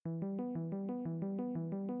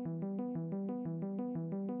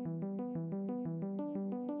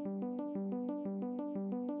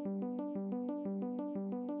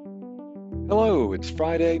Hello, it's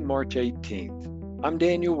Friday, March 18th. I'm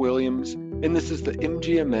Daniel Williams, and this is the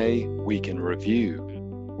MGMA Week in Review,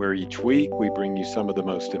 where each week we bring you some of the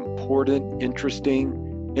most important, interesting,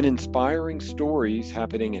 and inspiring stories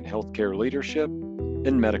happening in healthcare leadership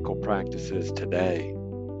and medical practices today.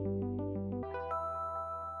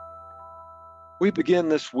 We begin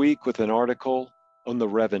this week with an article on the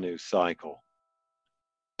revenue cycle.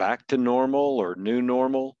 Back to normal or new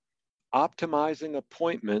normal, optimizing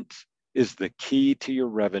appointments is the key to your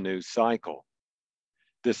revenue cycle.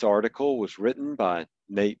 This article was written by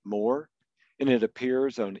Nate Moore, and it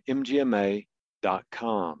appears on mgma.com.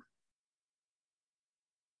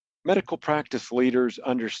 Medical practice leaders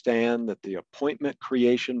understand that the appointment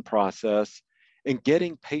creation process and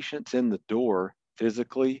getting patients in the door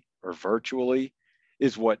physically or virtually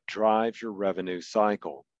is what drives your revenue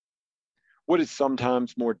cycle. What is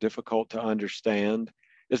sometimes more difficult to understand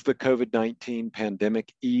as the COVID-19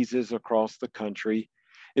 pandemic eases across the country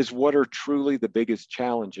is what are truly the biggest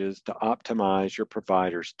challenges to optimize your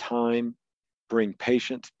provider's time, bring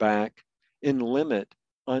patients back, and limit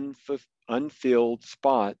unfilled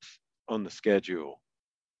spots on the schedule.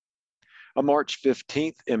 A March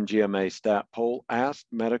 15th MGMA stat poll asked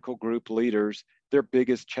medical group leaders their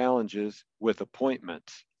biggest challenges with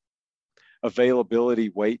appointments. Availability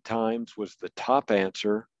wait times was the top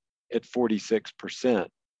answer at 46%,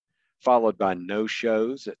 followed by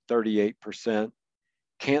no-shows at 38%,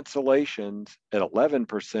 cancellations at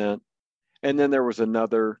 11%, and then there was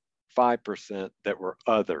another 5% that were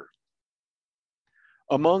other.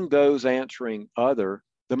 Among those answering other,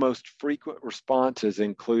 the most frequent responses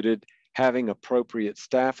included having appropriate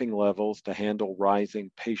staffing levels to handle rising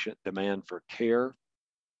patient demand for care,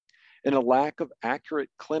 and a lack of accurate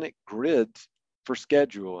clinic grids for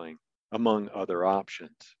scheduling, among other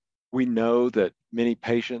options. We know that many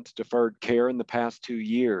patients deferred care in the past 2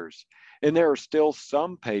 years, and there are still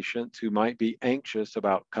some patients who might be anxious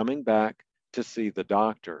about coming back to see the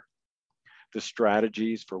doctor. The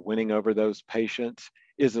strategies for winning over those patients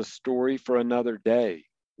is a story for another day.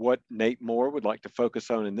 What Nate Moore would like to focus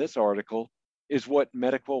on in this article is what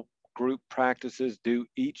medical group practices do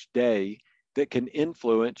each day that can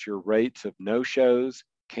influence your rates of no-shows,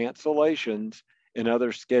 cancellations, and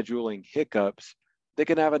other scheduling hiccups that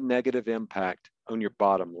can have a negative impact on your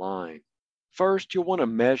bottom line. First, you'll want to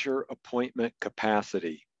measure appointment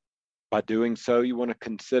capacity. By doing so, you want to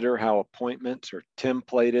consider how appointments are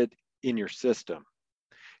templated in your system.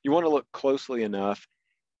 You want to look closely enough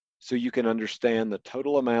so you can understand the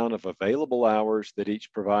total amount of available hours that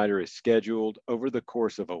each provider is scheduled over the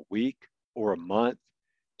course of a week or a month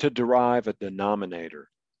to derive a denominator,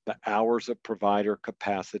 the hours of provider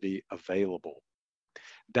capacity available.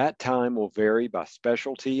 That time will vary by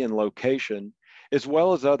specialty and location, as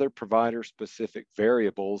well as other provider-specific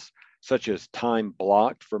variables, such as time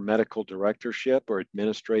blocked for medical directorship or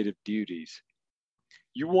administrative duties.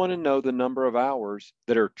 You want to know the number of hours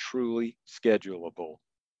that are truly schedulable.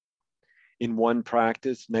 In one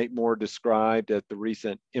practice, Nate Moore described at the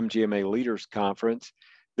recent MGMA Leaders Conference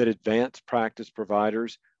that advanced practice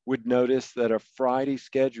providers would notice that a Friday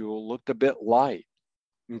schedule looked a bit light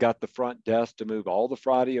and got the front desk to move all the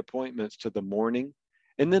Friday appointments to the morning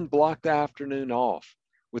and then block the afternoon off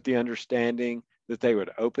with the understanding that they would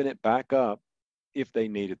open it back up if they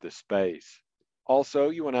needed the space. Also,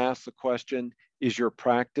 you want to ask the question, is your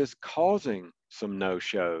practice causing some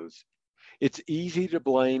no-shows? It's easy to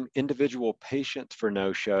blame individual patients for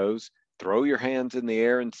no-shows, throw your hands in the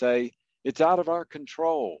air and say, it's out of our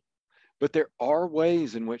control. But there are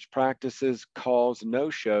ways in which practices cause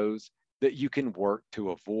no-shows that you can work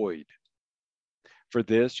to avoid. For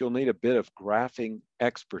this, you'll need a bit of graphing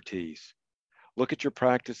expertise. Look at your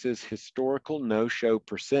practice's historical no-show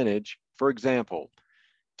percentage, for example,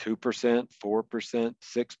 2%, 4%,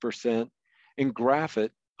 6%, and graph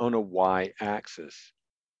it on a y-axis.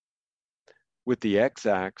 With the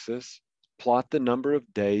x-axis, plot the number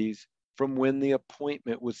of days from when the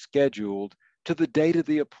appointment was scheduled to the date of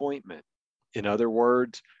the appointment. In other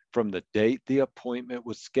words, from the date the appointment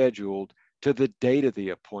was scheduled to the date of the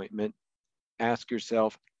appointment, ask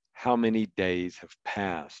yourself how many days have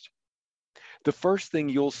passed. The first thing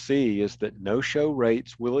you'll see is that no-show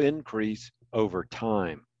rates will increase over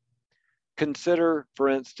time. Consider, for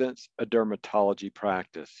instance, a dermatology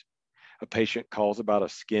practice. A patient calls about a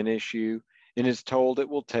skin issue and is told it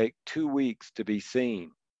will take 2 weeks to be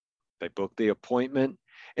seen. They book the appointment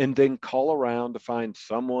and then call around to find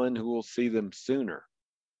someone who will see them sooner.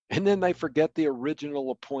 And then they forget the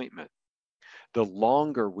original appointment. The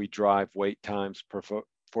longer we drive wait times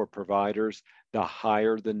for providers, the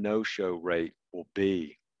higher the no-show rate will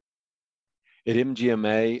be. At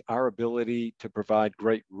MGMA, our ability to provide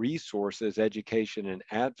great resources, education, and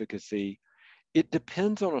advocacy, it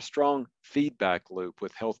depends on a strong feedback loop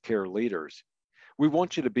with healthcare leaders. We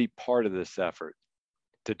want you to be part of this effort.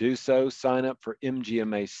 To do so, sign up for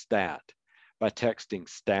MGMA STAT by texting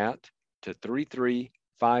STAT to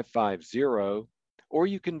 33550, or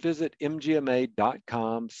you can visit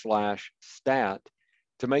mgma.com/stat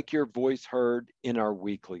to make your voice heard in our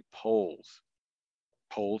weekly polls.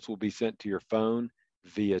 Polls will be sent to your phone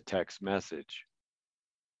via text message.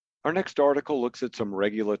 Our next article looks at some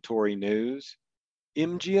regulatory news.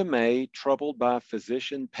 MGMA troubled by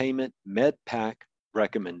physician payment MedPAC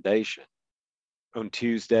recommendation. On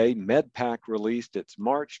Tuesday, MedPAC released its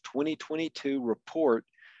March 2022 report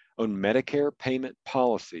on Medicare payment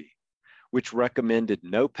policy, which recommended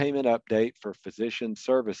no payment update for physician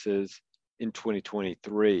services in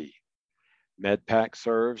 2023. MedPAC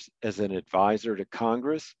serves as an advisor to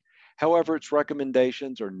Congress. However, its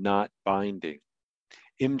recommendations are not binding.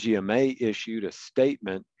 MGMA issued a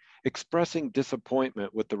statement expressing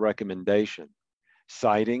disappointment with the recommendation,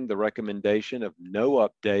 citing the recommendation of no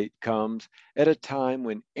update comes at a time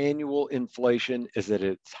when annual inflation is at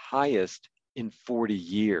its highest in 40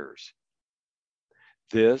 years.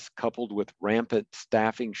 This, coupled with rampant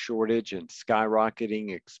staffing shortage and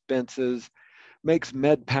skyrocketing expenses, makes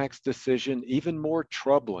MedPAC's decision even more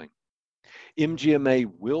troubling. MGMA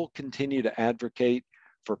will continue to advocate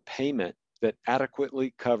for payment that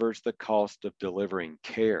adequately covers the cost of delivering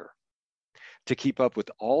care. To keep up with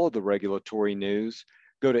all of the regulatory news,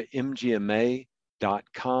 go to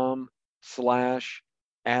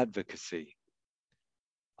mgma.com/advocacy.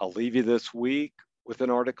 I'll leave you this week with an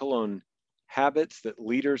article on habits that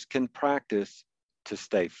leaders can practice to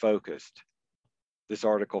stay focused. This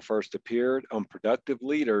article first appeared on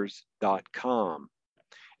productiveleaders.com.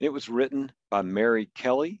 It was written by Mary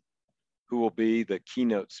Kelly, who will be the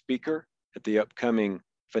keynote speaker at the upcoming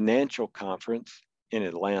financial conference in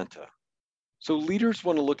Atlanta. So leaders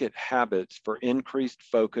want to look at habits for increased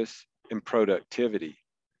focus and productivity.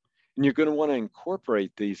 And you're going to want to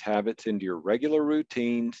incorporate these habits into your regular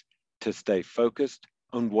routines to stay focused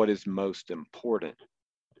on what is most important.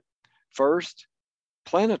 First,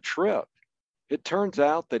 plan a trip. It turns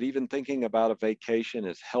out that even thinking about a vacation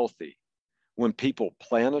is healthy. When people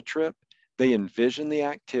plan a trip, they envision the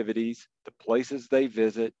activities, the places they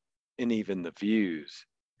visit, and even the views.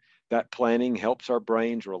 That planning helps our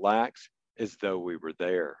brains relax as though we were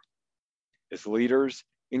there. As leaders,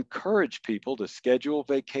 encourage people to schedule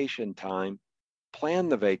vacation time, plan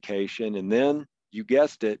the vacation, and then, you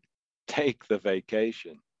guessed it, take the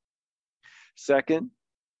vacation. Second,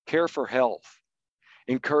 care for health.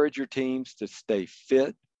 Encourage your teams to stay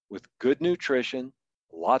fit with good nutrition,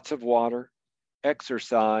 lots of water,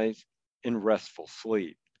 exercise, and restful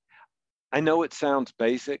sleep. I know it sounds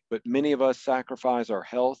basic, but many of us sacrifice our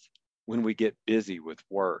health when we get busy with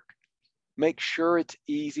work. Make sure it's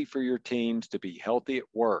easy for your teams to be healthy at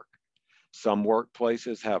work. Some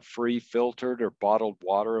workplaces have free filtered or bottled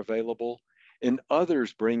water available, and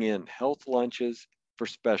others bring in health lunches for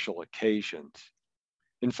special occasions.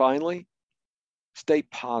 And finally, stay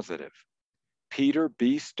positive. Peter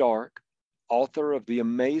B. Stark, author of the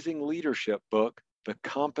amazing leadership book, The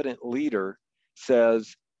Competent Leader,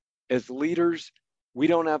 says, as leaders, we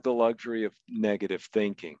don't have the luxury of negative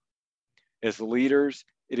thinking. As leaders,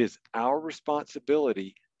 it is our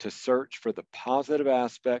responsibility to search for the positive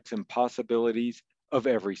aspects and possibilities of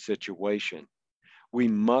every situation. We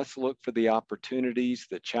must look for the opportunities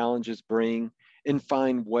that challenges bring and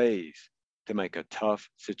find ways to make a tough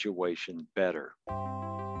situation better.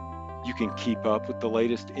 You can keep up with the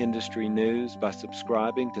latest industry news by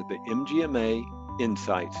subscribing to the MGMA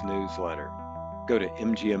Insights newsletter. Go to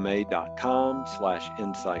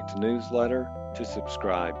mgma.com/insights newsletter to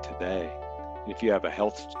subscribe today. If you have a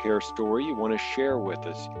healthcare story you want to share with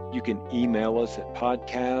us, you can email us at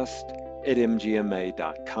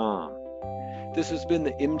podcast@mgma.com. This has been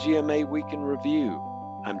the MGMA Week in Review.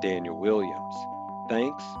 I'm Daniel Williams.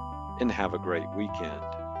 Thanks, and have a great weekend.